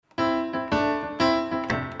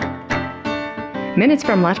Minutes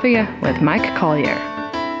from Latvia with Mike Collier.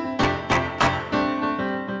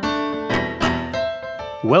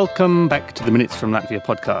 Welcome back to the Minutes from Latvia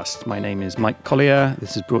podcast. My name is Mike Collier.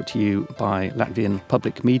 This is brought to you by Latvian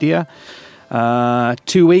Public Media.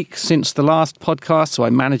 2 weeks since the last podcast, so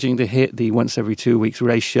I'm managing to hit the once every 2 weeks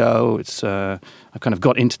ratio. I kind of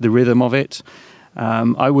got into the rhythm of it.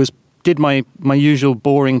 Did my usual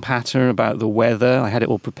boring patter about the weather. I had it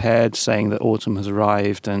all prepared, saying that autumn has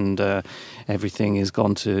arrived and everything is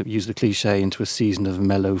gone, to use the cliche, into a season of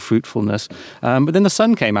mellow fruitfulness. But then the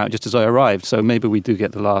sun came out just as I arrived, so maybe we do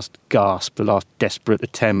get the last gasp, the last desperate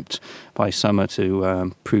attempt by summer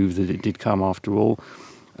to prove that it did come after all.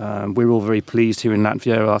 We're all very pleased here in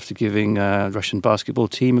Latvia after giving Russian basketball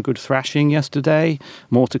team a good thrashing yesterday.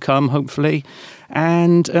 More to come, hopefully.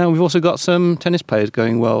 And we've also got some tennis players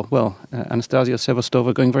going well. Anastasia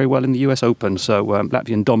Sevastova going very well in the US Open. So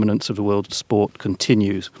Latvian dominance of the world sport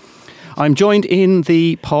continues. I'm joined in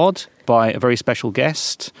the pod by a very special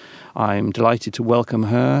guest. I'm delighted to welcome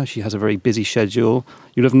her. She has a very busy schedule.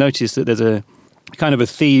 You'll have noticed that there's a kind of a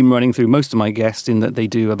theme running through most of my guests, in that they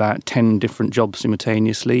do about 10 different jobs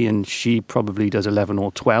simultaneously, and she probably does 11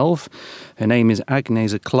 or 12. Her name is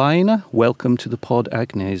Agnese Kleine. Welcome to the pod,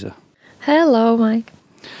 Agnese. Hello, Mike.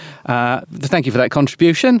 Thank you for that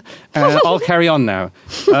contribution. I'll carry on now.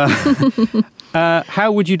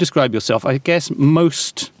 How would you describe yourself? I guess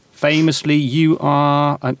most famously you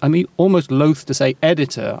are, I almost loath to say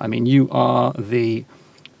editor. You are the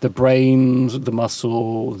brains, the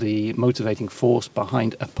muscle, the motivating force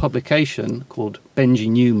behind a publication called Benji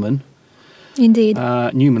Newman. Indeed.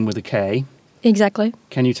 Newman with a K. Exactly.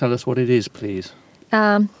 Can you tell us what it is, please?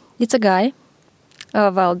 It's a guy.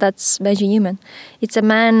 That's Benji Newman. It's a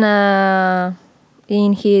man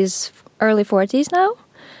in his early 40s now.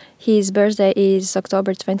 His birthday is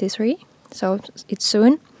October 23, so it's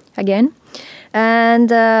soon again. And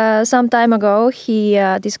some time ago, he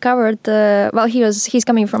discovered, he's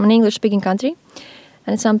coming from an English-speaking country.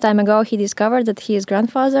 And some time ago, he discovered that his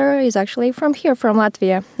grandfather is actually from here, from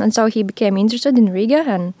Latvia. And so he became interested in Riga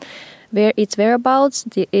and its whereabouts,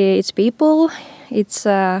 its people, its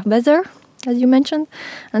weather, as you mentioned,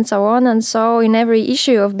 and so on. And so in every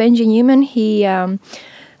issue of Benji Newman, he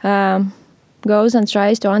goes and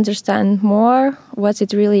tries to understand more what's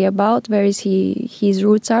it really about, where his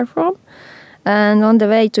roots are from. And on the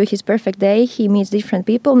way to his perfect day, he meets different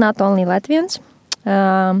people, not only Latvians.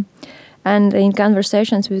 And in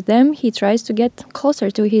conversations with them, he tries to get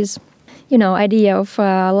closer to his, idea of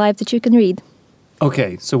life that you can read.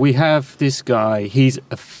 Okay, so we have this guy. He's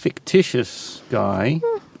a fictitious guy.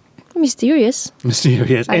 Mysterious.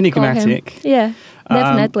 Enigmatic. Yeah,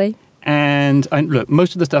 definitely. And look,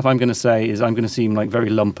 most of the stuff I'm going to say is I'm going to seem like very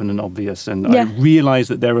lumpen and obvious. And I realise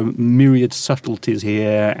that there are myriad subtleties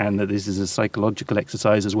here, and that this is a psychological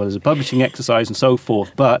exercise as well as a publishing exercise and so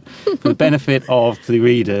forth. But for the benefit of the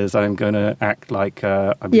readers, I'm going to act like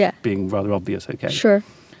I'm being rather obvious, okay? Sure.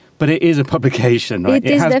 But it is a publication, right?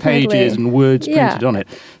 It has pages and words printed on it.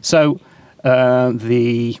 So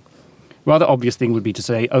the rather obvious thing would be to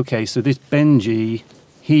say, okay, so this Benji,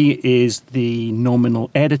 he is the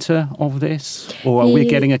nominal editor of this? Or are we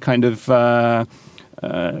getting a kind of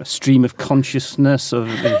stream of consciousness of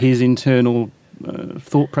his internal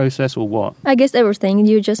thought process, or what? I guess everything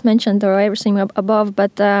you just mentioned, or everything above,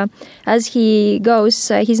 but as he goes,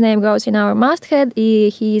 his name goes in our masthead,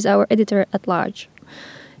 he is our editor at large.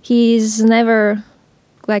 He's never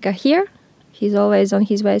like here. He's always on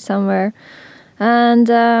his way somewhere. And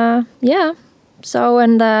so,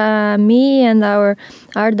 me and our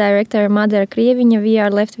art director, Madara Krieviņa, we are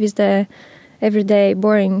left with the everyday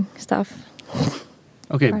boring stuff.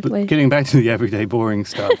 Okay, but getting back to the everyday boring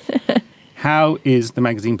stuff. How is the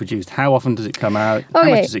magazine produced? How often does it come out? How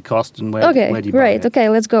much does it cost? And where do you buy it? Okay,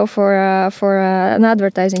 let's go for an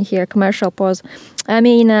advertising here, commercial pause.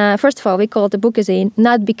 First of all, we call it a bookazine,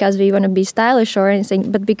 not because we want to be stylish or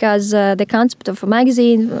anything, but because the concept of a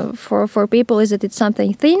magazine for people is that it's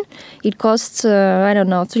something thin. It costs,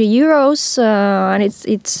 €3, and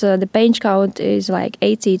it's the page count is like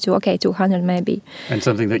 80 to 200 maybe. And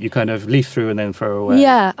something that you kind of leaf through and then throw away.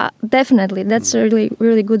 Yeah, definitely. That's a really,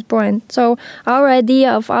 really good point. So our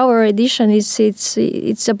idea of our edition is it's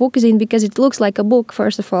a bookazine because it looks like a book,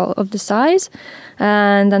 first of all, of the size.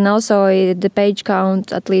 And then also the page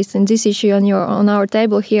count, at least in this issue on our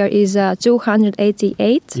table here, is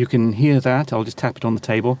 288. You can hear that. I'll just tap it on the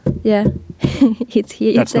table. Yeah. It's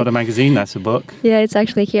here. That's not a magazine, that's a book. Yeah, it's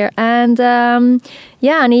actually here, and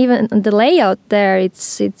and even the layout there,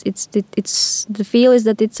 it's the feel is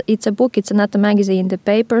that it's a book. It's not a magazine. The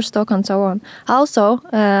paper stock and so on. Also,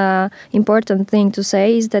 important thing to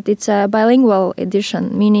say is that it's a bilingual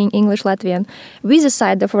edition, meaning English Latvian, with a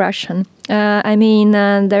side of Russian.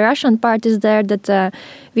 The Russian part is there that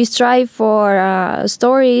we strive for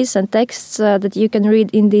stories and texts that you can read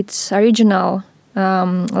in its original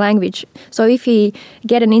language. So if we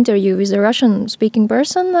get an interview with a Russian-speaking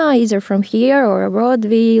person, either from here or abroad,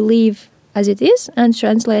 we leave as it is and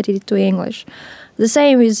translate it to English. The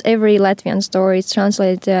same with every Latvian story, it's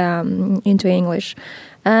translated into English.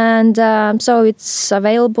 And so it's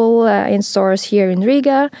available in stores here in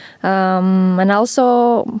Riga and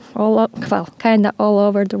also kind of all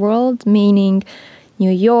over the world, meaning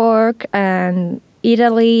New York and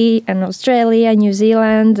Italy and Australia, New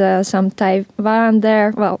Zealand, some Taiwan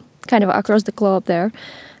there, kind of across the globe there.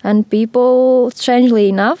 And people, strangely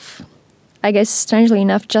enough,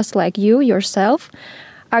 just like you yourself,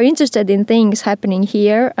 are interested in things happening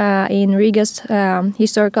here in Riga's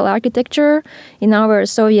historical architecture, in our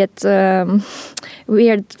Soviet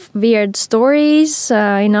weird stories,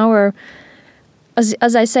 in our...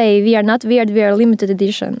 As I say, we are not weird, we are limited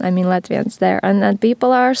edition, Latvians there. And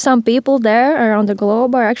some people there around the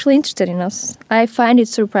globe are actually interested in us. I find it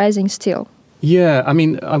surprising still. Yeah,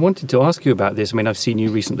 I wanted to ask you about this. I've seen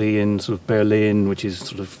you recently in sort of Berlin, which is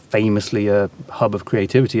sort of famously a hub of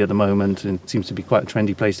creativity at the moment and seems to be quite a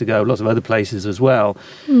trendy place to go. Lots of other places as well.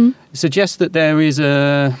 It suggests that there is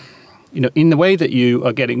in the way that you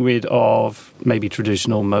are getting rid of maybe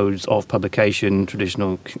traditional modes of publication,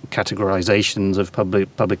 traditional categorizations of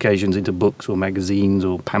publications into books or magazines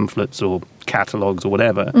or pamphlets or catalogues or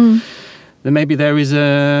whatever, then maybe there is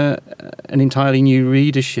an entirely new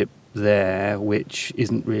readership there which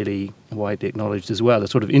isn't really widely acknowledged as well, a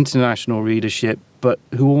sort of international readership, but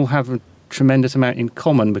who all have a tremendous amount in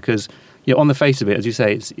common because, on the face of it, as you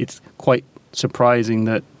say, it's quite surprising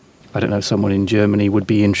that someone in Germany would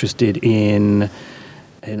be interested in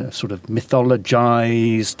a sort of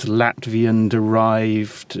mythologized,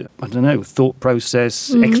 Latvian-derived, thought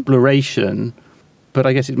process, exploration. But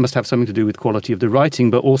I guess it must have something to do with quality of the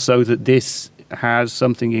writing, but also that this has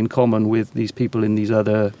something in common with these people in these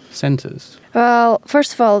other centres. Well,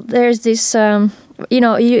 first of all, there's this...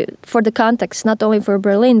 for the context, not only for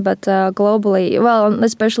Berlin, but globally,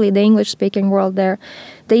 especially the English-speaking world there,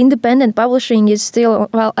 the independent publishing is still,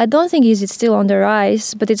 I don't think it's still on the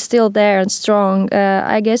rise, but it's still there and strong.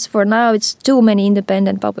 I guess for now, it's too many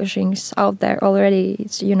independent publishings out there already.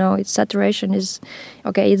 It's, its saturation is,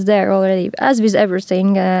 it's there already, as with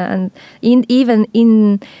everything. And even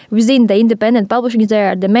within the independent publishing,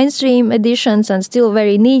 there are the mainstream editions and still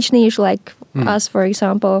very niche, like us, for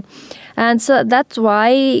example. And so that's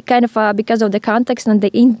why, kind of because of the context and the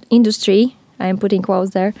industry, I'm putting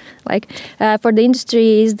quotes there, for the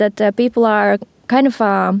industry is that people are kind of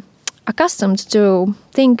accustomed to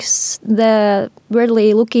things, the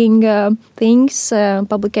weirdly looking things,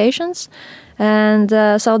 publications, and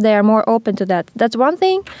so they are more open to that. That's one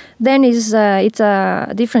thing. Then is it's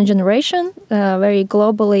a different generation, very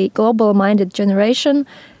global-minded generation.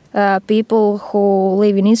 People who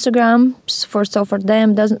live in Instagram, for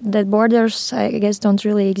them, that borders, I guess, don't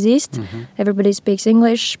really exist. Everybody speaks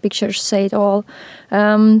English, pictures say it all.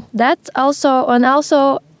 That also, and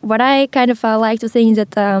also what I kind of like to think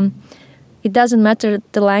that it doesn't matter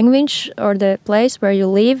the language or the place where you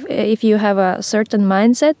live. If you have a certain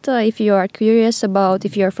mindset, if you are curious about,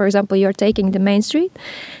 if you're, for example, you're taking the main street,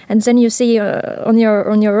 and then you see on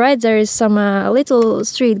your right there is some little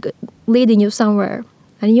street leading you somewhere.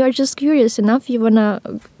 And you are just curious enough, you want to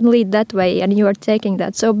lead that way, and you are taking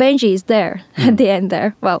that. So Benji is there at the end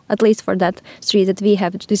there. Well, at least for that street that we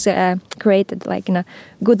have just created, in a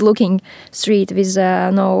good-looking street with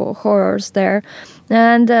no horrors there.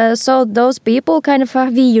 And so those people kind of,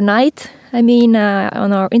 we unite,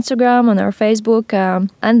 on our Instagram, on our Facebook.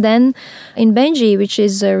 And then in Benji, which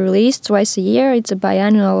is released twice a year, it's a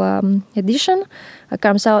biannual edition.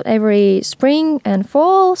 Comes out every spring and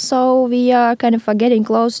fall, so we are kind of getting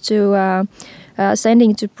close to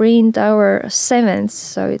sending to print our 7th,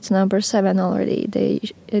 so it's number 7 already, the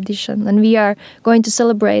edition. And we are going to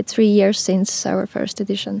celebrate 3 years since our first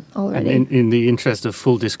edition already. And in the interest of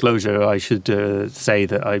full disclosure, I should say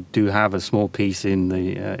that I do have a small piece in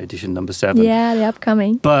the edition number 7. Yeah, the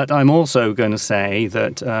upcoming. But I'm also going to say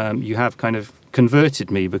that you have kind of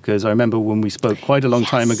converted me, because I remember when we spoke quite a long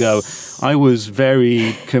time ago, I was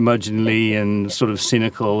very curmudgeonly and sort of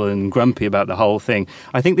cynical and grumpy about the whole thing.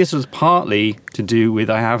 I think this was partly to do with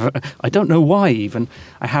I don't know why even,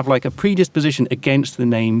 I have like a predisposition against the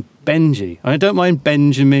name Benji. I don't mind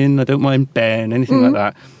Benjamin, I don't mind Ben, anything like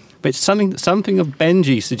that. But something of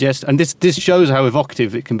Benji suggests, and this shows how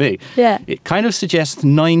evocative it can be. Yeah. It kind of suggests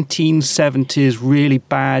 1970s really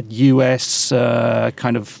bad US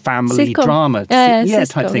kind of family Sitcom. drama, Sitcom,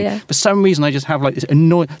 type thing. yeah. For some reason, I just have like this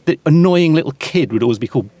annoying little kid would always be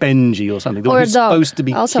called Benji or something. Or a who's dog. supposed to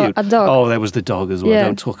be Also cute. a dog. Oh, there was the dog as well. Yeah.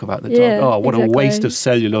 Don't talk about the dog. Yeah, Oh, what exactly. a waste of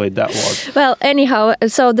celluloid that was. Well, anyhow,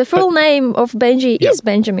 so the full name of Benji is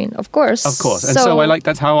Benjamin, of course. Of course. And so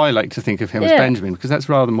that's how I like to think of him as Yeah. Benjamin, because that's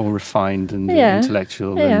rather more refined and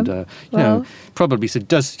intellectual and, probably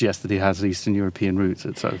does suggest that he has Eastern European roots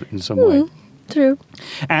in some way. True.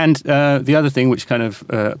 And the other thing, which kind of,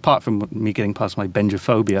 apart from me getting past my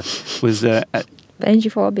Benjophobia, was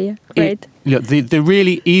Benjiphobia. Great. the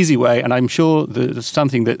really easy way, and I'm sure there's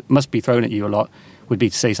something that must be thrown at you a lot, would be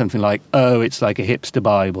to say something like, oh, it's like a hipster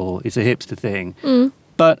Bible, it's a hipster thing.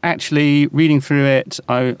 But actually, reading through it,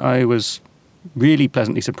 I was really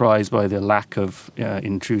pleasantly surprised by the lack of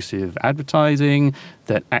intrusive advertising,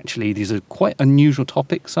 that actually these are quite unusual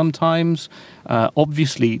topics sometimes.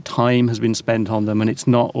 Obviously, time has been spent on them, and it's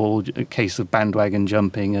not all a case of bandwagon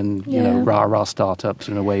jumping and, rah-rah startups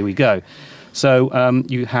and away we go. So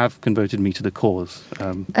you have converted me to the cause.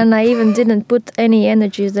 And I even didn't put any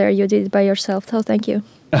energy there. You did it by yourself, so thank you.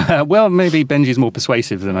 Well, maybe Benji's more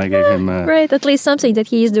persuasive than I gave him. Great, at least something that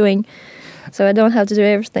he is doing. So I don't have to do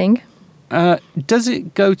everything. Does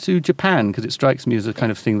it go to Japan? Because it strikes me as a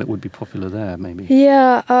kind of thing that would be popular there, maybe.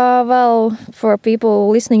 Yeah, well, for people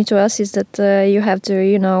listening to us, is that you have to,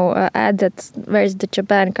 add that where is the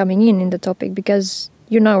Japan coming in the topic, because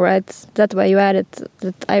right? That's why you added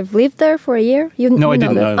that I've lived there for a year. No, I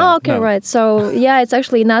didn't know that. Oh, okay, no. right. So it's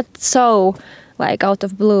actually not so like out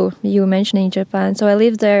of blue, you mentioning Japan. So I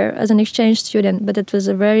lived there as an exchange student, but it was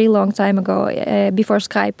a very long time ago, before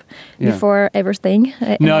Skype, before everything.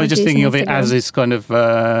 No, I was just thinking of it as this kind of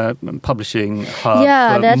publishing hub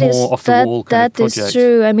for that more is, off-the-wall kind of projects. That is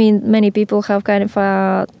true. I mean, many people have kind of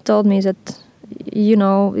told me that,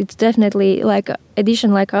 it's definitely like an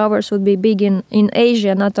edition like ours would be big in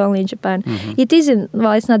Asia, not only in Japan. It isn't,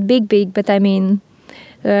 it's not big, but I mean,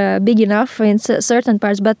 big enough in certain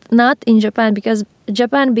parts, but not in Japan, because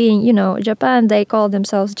Japan being, Japan, they call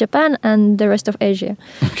themselves Japan and the rest of Asia.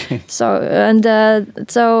 Okay. So,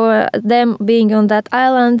 them being on that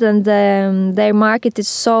island, and their market is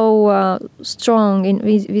so strong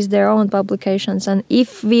with their own publications. And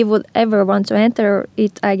if we would ever want to enter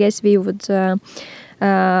it, I guess we would...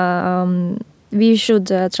 we should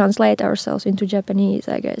translate ourselves into Japanese,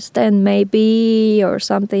 I guess. Then maybe, or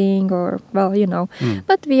something, or,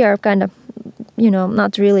 But we are kind of,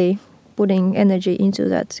 not really putting energy into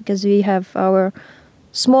that, because we have our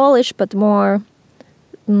smallish but more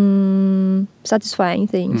satisfying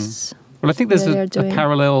things. Well, I think there's a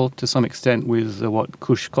parallel to some extent with what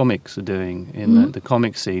Kush Comics are doing in the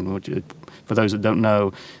comic scene, which, for those that don't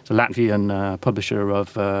know, it's a Latvian publisher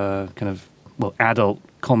of adult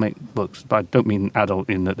comic books, but I don't mean adult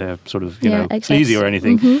in that they're sort of, sleazy or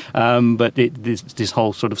anything. But this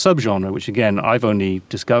whole sort of subgenre, which again, I've only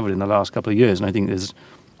discovered in the last couple of years, and I think there's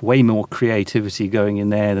way more creativity going in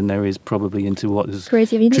there than there is probably into what is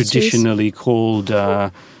traditionally called,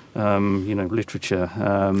 literature.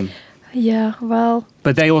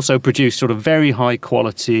 But they also produce sort of very high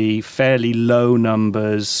quality, fairly low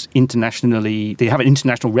numbers, internationally. They have an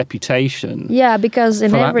international reputation. Yeah, because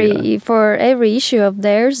for every issue of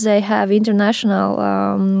theirs, they have international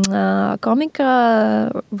comic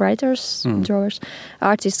writers, drawers,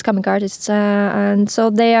 artists, comic artists, and so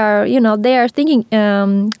they are, they are thinking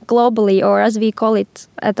globally, or as we call it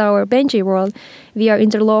at our Benji world, we are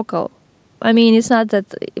interlocal. I mean, it's not that,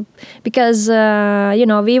 because,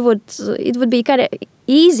 it would be kind of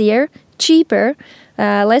easier, cheaper,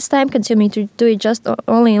 less time consuming to do it just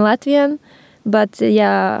only in Latvian. But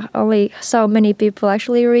only so many people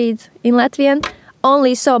actually read in Latvian.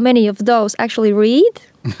 Only so many of those actually read,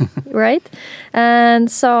 right? And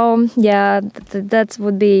so, that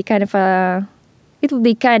would be kind of it would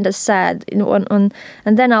be kind of sad. And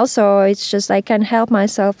then also, it's just I can help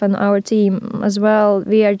myself and our team as well.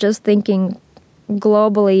 We are just thinking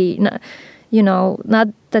globally, not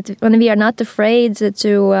that when we are not afraid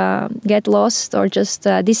to get lost or just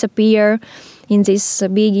disappear in this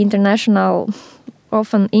big international,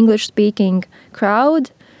 often English-speaking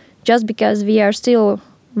crowd, just because we are still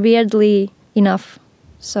weirdly enough.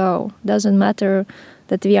 So doesn't matter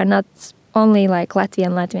that we are not only like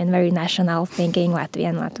Latvian, very national thinking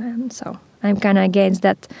Latvian. So I'm kind of against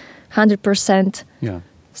that 100%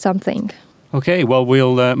 something. Okay, well,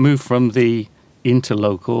 we'll move from the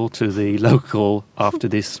interlocal to the local after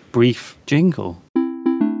this brief jingle.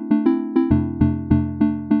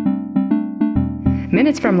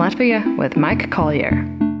 Minutes from Latvia with Mike Collier.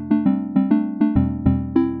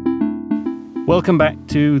 Welcome back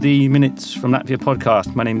to the Minutes from Latvia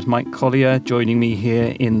podcast. My name is Mike Collier. Joining me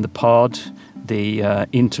here in the pod, the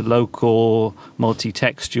interlocal,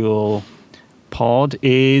 multi-textual pod,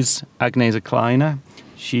 is Agnesa Kleiner.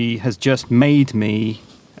 She has just made me,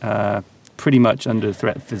 pretty much under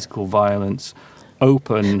threat of physical violence,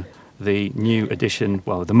 open the new edition,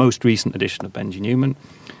 well, the most recent edition of Benji Newman,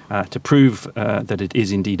 to prove that it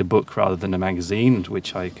is indeed a book rather than a magazine,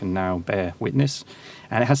 which I can now bear witness.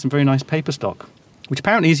 And it has some very nice paper stock, which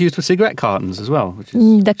apparently is used for cigarette cartons as well. Which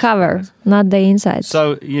is the cover, not the inside.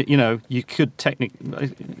 So, you could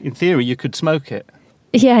in theory, you could smoke it.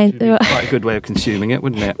 Yeah. It would be quite a good way of consuming it,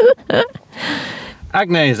 wouldn't it?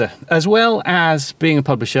 Agnesa, as well as being a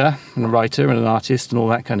publisher and a writer and an artist and all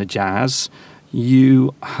that kind of jazz,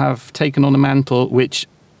 you have taken on a mantle which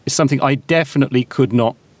is something I definitely could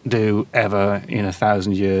not do ever in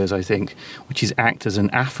 1,000 years, I think, which is act as an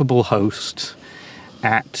affable host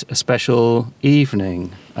at a special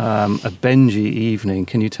evening, a Benji evening.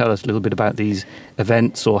 Can you tell us a little bit about these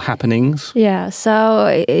events or happenings? Yeah, so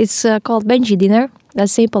it's called Benji Dinner,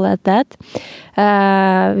 as simple as that.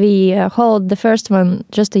 We hold the first one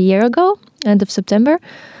just a year ago, end of September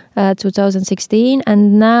 2016,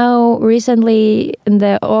 and now recently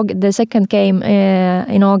the second came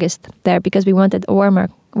in August there because we wanted a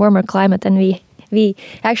warmer climate, and we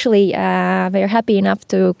actually were happy enough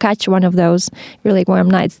to catch one of those really warm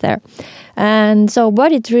nights there. And so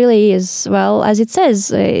what it really is, well, as it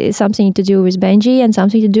says, something to do with Benji and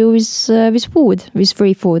something to do with food, with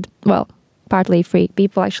free food. Well, partly free.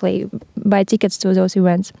 People actually buy tickets to those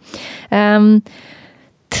events.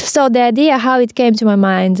 So the idea, how it came to my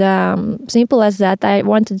mind, simple as that. I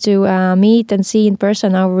wanted to meet and see in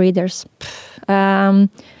person our readers.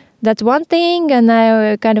 That's one thing, and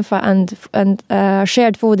I kind of and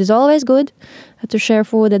shared food is always good to share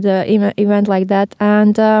food at the event like that.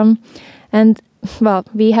 And well,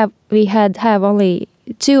 we have only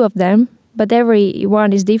 2 of them, but every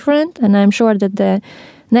one is different, and I'm sure that the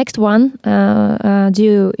next one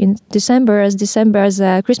due in December as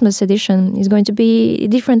a Christmas edition is going to be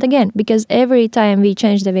different again, because every time we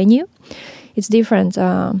change the venue, it's different.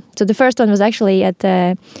 So the first one was actually at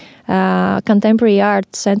the Contemporary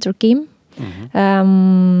Art Center Kim.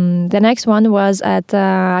 Mm-hmm. The next one was at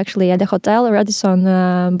actually at the hotel Radisson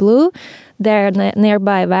Blue, there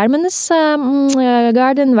nearby Värmenes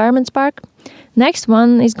Garden, Värmenes Park. Next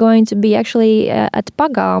one is going to be actually at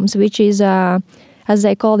Pagalms, which is as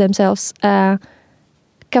they call themselves,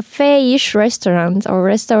 cafe-ish restaurant or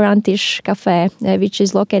restaurant-ish cafe, which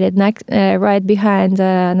is located right behind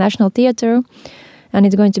the National Theatre. And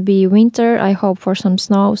it's going to be winter, I hope, for some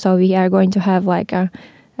snow. So we are going to have like a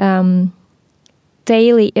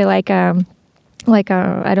daily, like a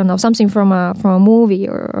I don't know, something from a movie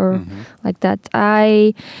or mm-hmm. like that.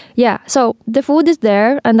 So the food is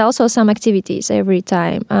there, and also some activities every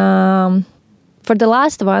time. For the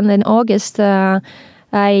last one in August,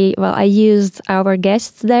 I used our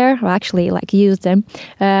guests there, used them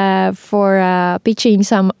for pitching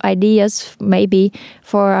some ideas maybe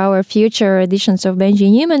for our future editions of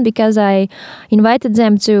Benji Newman, because I invited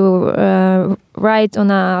them to write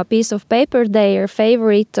on a piece of paper their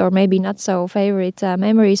favorite or maybe not so favorite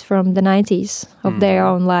memories from the 90s of their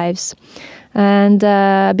own lives. And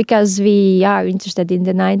because we are interested in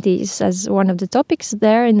the 90s as one of the topics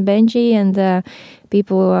there in Benji, and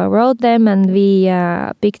people wrote them, and we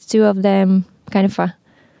picked 2 of them.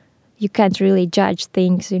 You can't really judge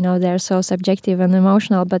things, they're so subjective and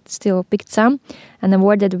emotional, but still picked some and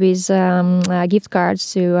awarded with gift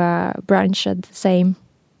cards to brunch at the same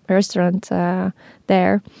restaurant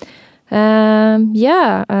there.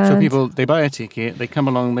 So people, they buy a ticket, they come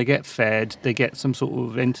along, they get fed, they get some sort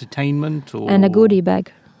of entertainment and a goodie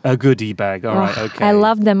bag. A goodie bag, all right, okay. I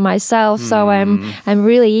love them myself, so I'm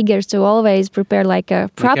really eager to always prepare like a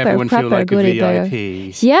proper like goodie bag.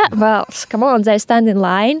 Yeah, well, come on, they stand in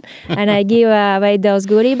line, and I give away those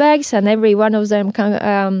goodie bags, and every one of them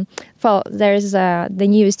there's the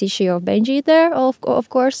newest issue of Benji there, of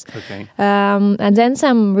course. Okay. And then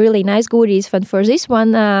some really nice goodies. But for this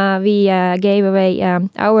one, we gave away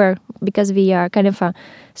our because we are kind of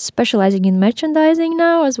specializing in merchandising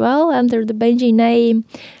now as well under the Benji name,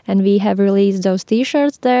 and we have released those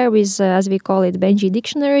T-shirts there with, as we call it, Benji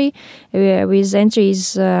Dictionary, with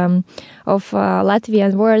entries of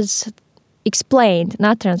Latvian words explained,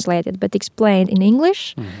 not translated, but explained in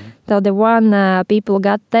English. So the one people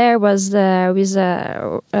got there was it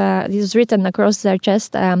was written across their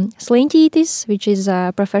chest, Slinķītis, which is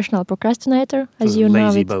a professional procrastinator, as you know.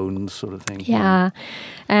 Lazy bones sort of thing. Yeah,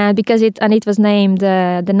 because it was named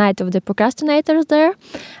the night of the procrastinators there,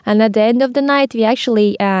 and at the end of the night we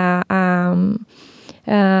actually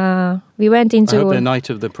we went into. I hope the night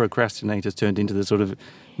of the procrastinators turned into the sort of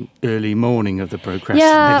early morning of the procrastinators.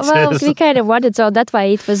 Yeah, well, we kind of wanted, so that's why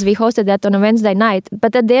we hosted that on a Wednesday night.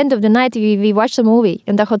 But at the end of the night, we watched a movie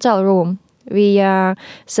in the hotel room.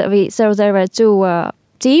 So there were two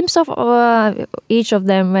teams of each of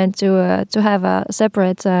them went to have a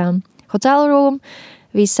separate hotel room.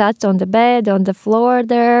 We sat on the bed, on the floor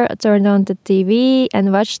there, turned on the TV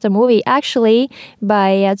and watched the movie, actually,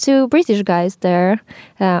 by two British guys there.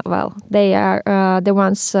 They are the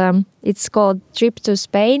ones, it's called Trip to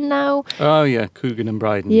Spain now. Oh, yeah, Coogan and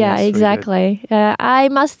Bryden. Yeah, yes, exactly. I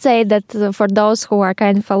must say that for those who are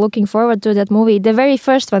kind of looking forward to that movie, the very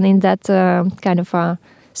first one in that kind of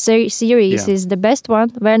series is the best one,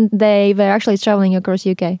 when they were actually traveling across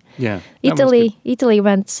UK. Yeah. Italy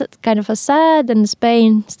went kind of sad, and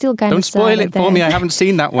Spain still kind Don't of sad. spoil it for me, I haven't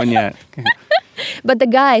seen that one yet. But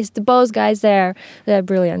both guys there, they're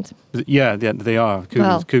brilliant. Yeah, they are.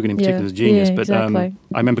 Coogan in particular is genius. But exactly.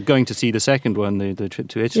 I remember going to see the second one, the trip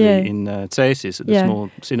to Italy in Cesis at the small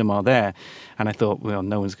cinema there, and I thought, well,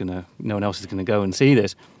 no one else is going to go and see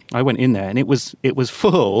this. I went in there, and it was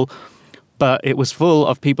full. But it was full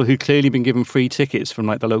of people who'd clearly been given free tickets from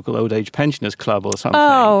like the local old age pensioners club or something.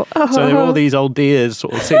 So there were all these old dears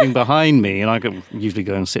sort of sitting behind me, and I could usually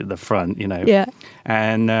go and sit at the front, you know. Yeah.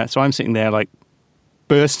 And so I'm sitting there like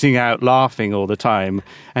bursting out laughing all the time,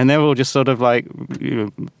 and they're all just sort of like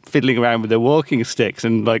fiddling around with their walking sticks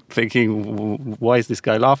and like thinking, why is this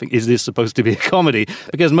guy laughing? Is this supposed to be a comedy?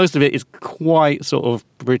 Because most of it is quite sort of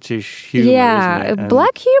British humour, yeah, isn't it?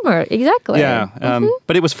 black humour, exactly. Yeah,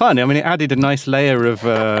 but it was fun. I mean, it added a nice layer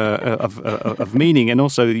of meaning, and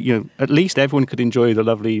also, you know, at least everyone could enjoy the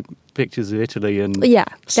lovely pictures of Italy and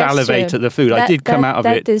salivate at the food. I did come out of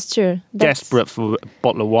it. That is true. Desperate for a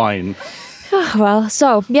bottle of wine. Well,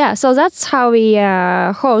 so that's how we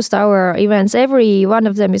host our events. Every one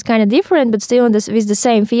of them is kind of different, but still with the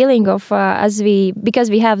same feeling of because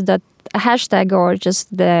we have that hashtag or just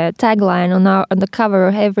the tagline on the cover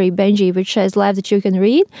of every Benji, which says "Live that you can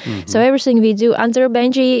read." Mm-hmm. So everything we do under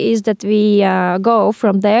Benji is that we go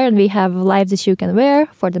from there, and we have live that you can wear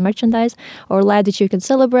for the merchandise, or live that you can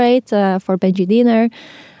celebrate for Benji dinner.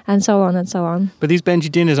 And so on and so on. But these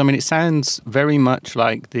Benji dinners, I mean, it sounds very much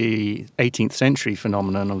like the 18th century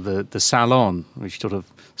phenomenon of the salon, which sort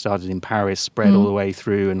of started in Paris, spread all the way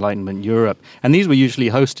through Enlightenment Europe. And these were usually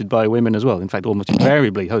hosted by women as well. In fact, almost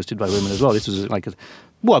invariably hosted by women as well. This was like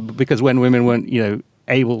because when women weren't, you know,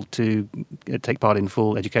 able to take part in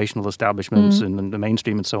full educational establishments and the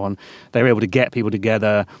mainstream and so on, they were able to get people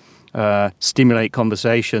together, stimulate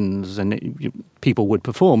conversations, and people would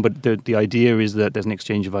perform. But the idea is that there's an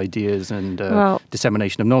exchange of ideas and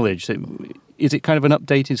dissemination of knowledge. So is it kind of an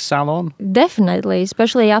updated salon? Definitely,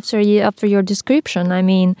 especially after your description. I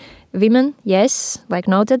mean, women, yes, like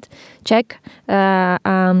noted, check,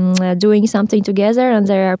 doing something together, and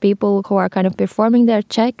there are people who are kind of performing there,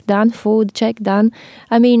 check, done, food, check, done.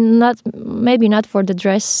 I mean, maybe not for the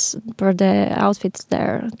dress, for the outfits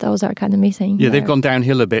there. Those are kind of missing. Yeah, they've gone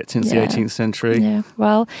downhill a bit since the 18th century. Yeah,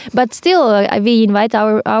 well, but still, we invite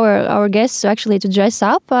our guests to dress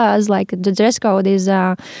up as like the dress code is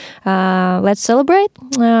let's celebrate,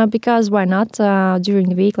 because why not during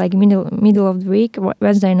the week, like middle of the week,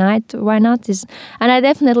 Wednesday night, why not? And I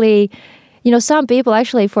definitely, you know, some people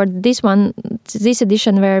actually for this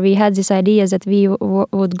edition where we had this idea that we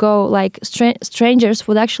would go, like strangers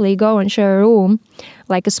would actually go and share a room,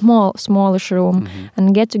 like a smallish room,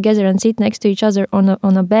 and get together and sit next to each other on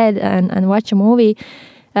a bed and watch a movie.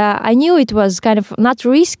 I knew it was kind of not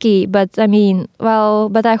risky, but I mean,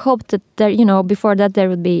 but I hoped that there, you know, before that there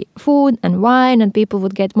would be food and wine, and people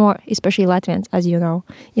would get more, especially Latvians, as you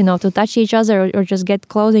know, to touch each other or just get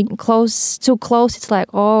too close. It's like,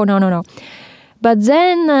 oh, no. But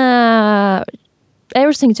then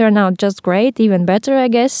everything turned out just great, even better, I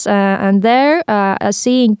guess. And there,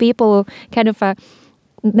 seeing people kind of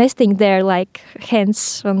nesting there like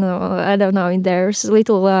hens. I don't know, in their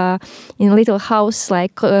little house,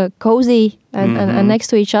 like cozy and next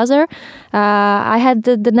to each other. I had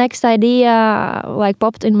the next idea like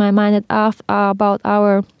popped in my mind about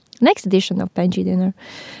our next edition of Benji dinner.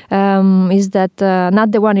 Is that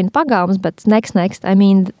not the one in Pagalms, but next. I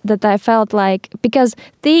mean, that I felt like, because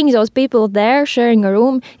seeing those people there sharing a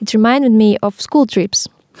room, it reminded me of school trips.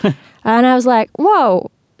 And I was like,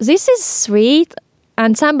 whoa, this is sweet.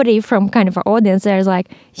 And somebody from kind of our audience there is like,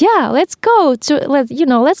 yeah, let's go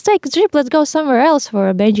let's take a trip, let's go somewhere else for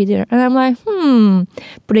a Benji dinner. And I'm like,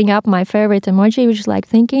 putting up my favorite emoji, which is like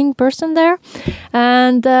thinking person there.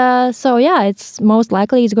 And so yeah, it's most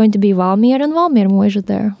likely it's going to be Valmiera and Valmiera Mūža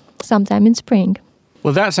there sometime in spring.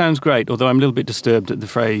 Well, that sounds great, although I'm a little bit disturbed at the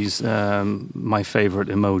phrase, my favorite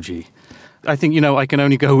emoji. I think, I can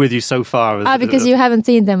only go with you so far. Because you haven't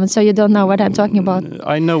seen them, so you don't know what I'm talking about.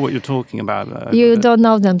 I know what you're talking about. You don't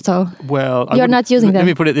know them, so you're not using them. Let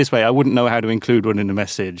me put it this way. I wouldn't know how to include one in a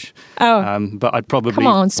message. Oh. But I'd probably... Come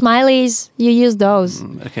on, smileys, you use those.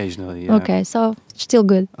 Occasionally, yeah. Okay, so still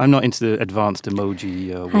good. I'm not into the advanced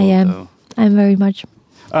emoji world, I am. though. I'm very much.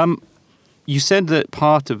 You said that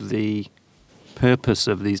part of the purpose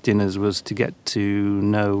of these dinners was to get to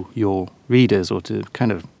know your readers, or to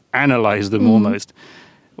kind of analyze them almost.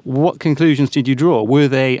 What conclusions did you draw? Were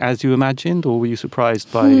they as you imagined, or were you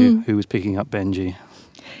surprised by who was picking up Benji?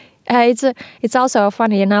 It's also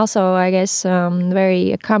funny, and also I guess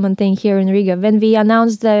very common thing here in Riga. When we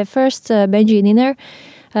announced the first Benji dinner,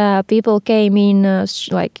 people came in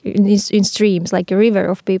like in streams, like a river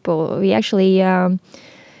of people. We actually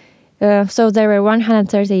so there were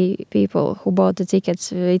 130 people who bought the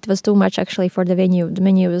tickets. It was too much actually for the venue. The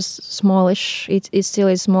venue was smallish. It still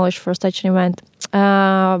is smallish for such an event.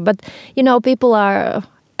 But people are,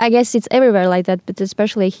 I guess it's everywhere like that, but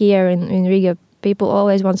especially here in Riga, people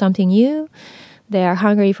always want something new. They are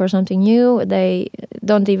hungry for something new. They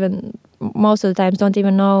most of the times don't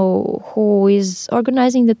even know who is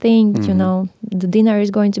organizing the thing. The dinner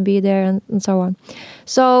is going to be there and so on.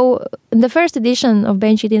 So in the first edition of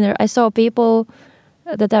Benji dinner, I saw people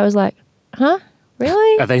that I was like, huh?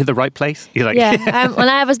 Really? Are they in the right place? You're like, yeah, and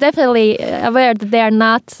I was definitely aware that they are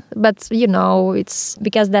not. But, it's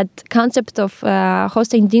because that concept of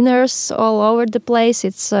hosting dinners all over the place,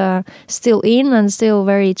 it's still in and still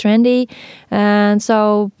very trendy. And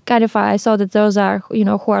so kind of I saw that those are,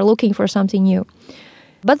 who are looking for something new.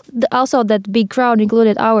 But also that big crowd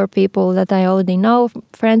included our people that I already know,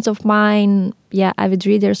 friends of mine, avid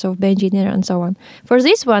readers of Benji dinner and so on. For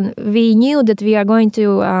this one, we knew that we are going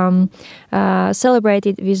to celebrate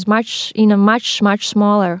it with in a much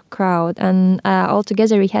smaller crowd, and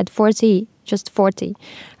altogether we had 40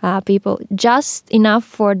 people, just enough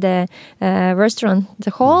for the restaurant,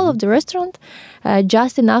 the hall of the restaurant,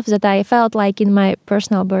 just enough that I felt like in my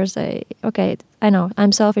personal birthday, okay, I know,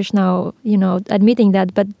 I'm selfish now, admitting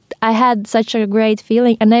that, but I had such a great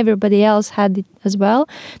feeling, and everybody else had it as well,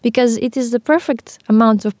 because it is the perfect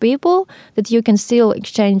amount of people that you can still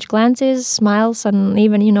exchange glances, smiles, and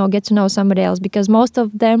even, get to know somebody else, because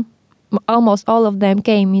almost all of them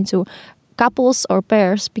came into couples or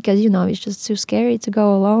pairs, because it's just too scary to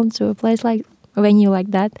go alone to a venue like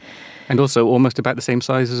that. And also almost about the same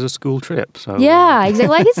size as a school trip. So yeah,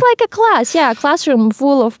 exactly. It's like a classroom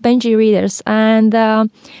full of Benji readers. And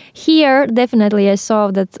here, definitely, I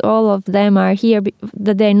saw that all of them are here,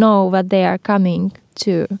 that they know what they are coming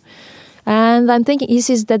to. And I'm thinking this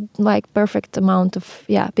is that perfect amount of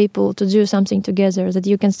people to do something together, that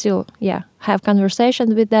you can still have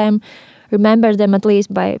conversations with them, remember them at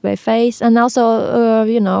least by face, and also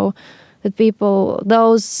that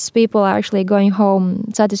those people are actually going home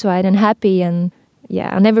satisfied and happy, and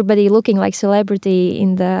everybody looking like celebrity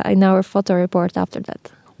in our photo report after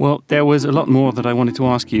that. Well, there was a lot more that I wanted to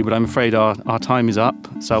ask you, but I'm afraid our time is up,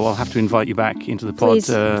 so I'll have to invite you back into the pod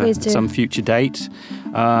please some future date.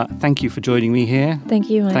 Thank you for joining me here. Thank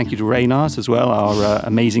you, Mike. Thank you to Reynars as well, our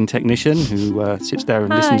amazing technician who sits there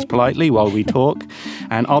and listens politely while we talk.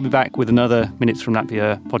 And I'll be back with another Minutes from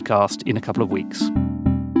Latvia podcast in a couple of weeks.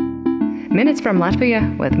 Minutes from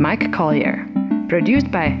Latvia with Mike Collier. Produced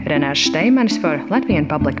by Renārs Steimanis for Latvian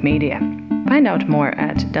Public Media. Find out more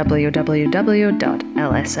at www.lsm.lv.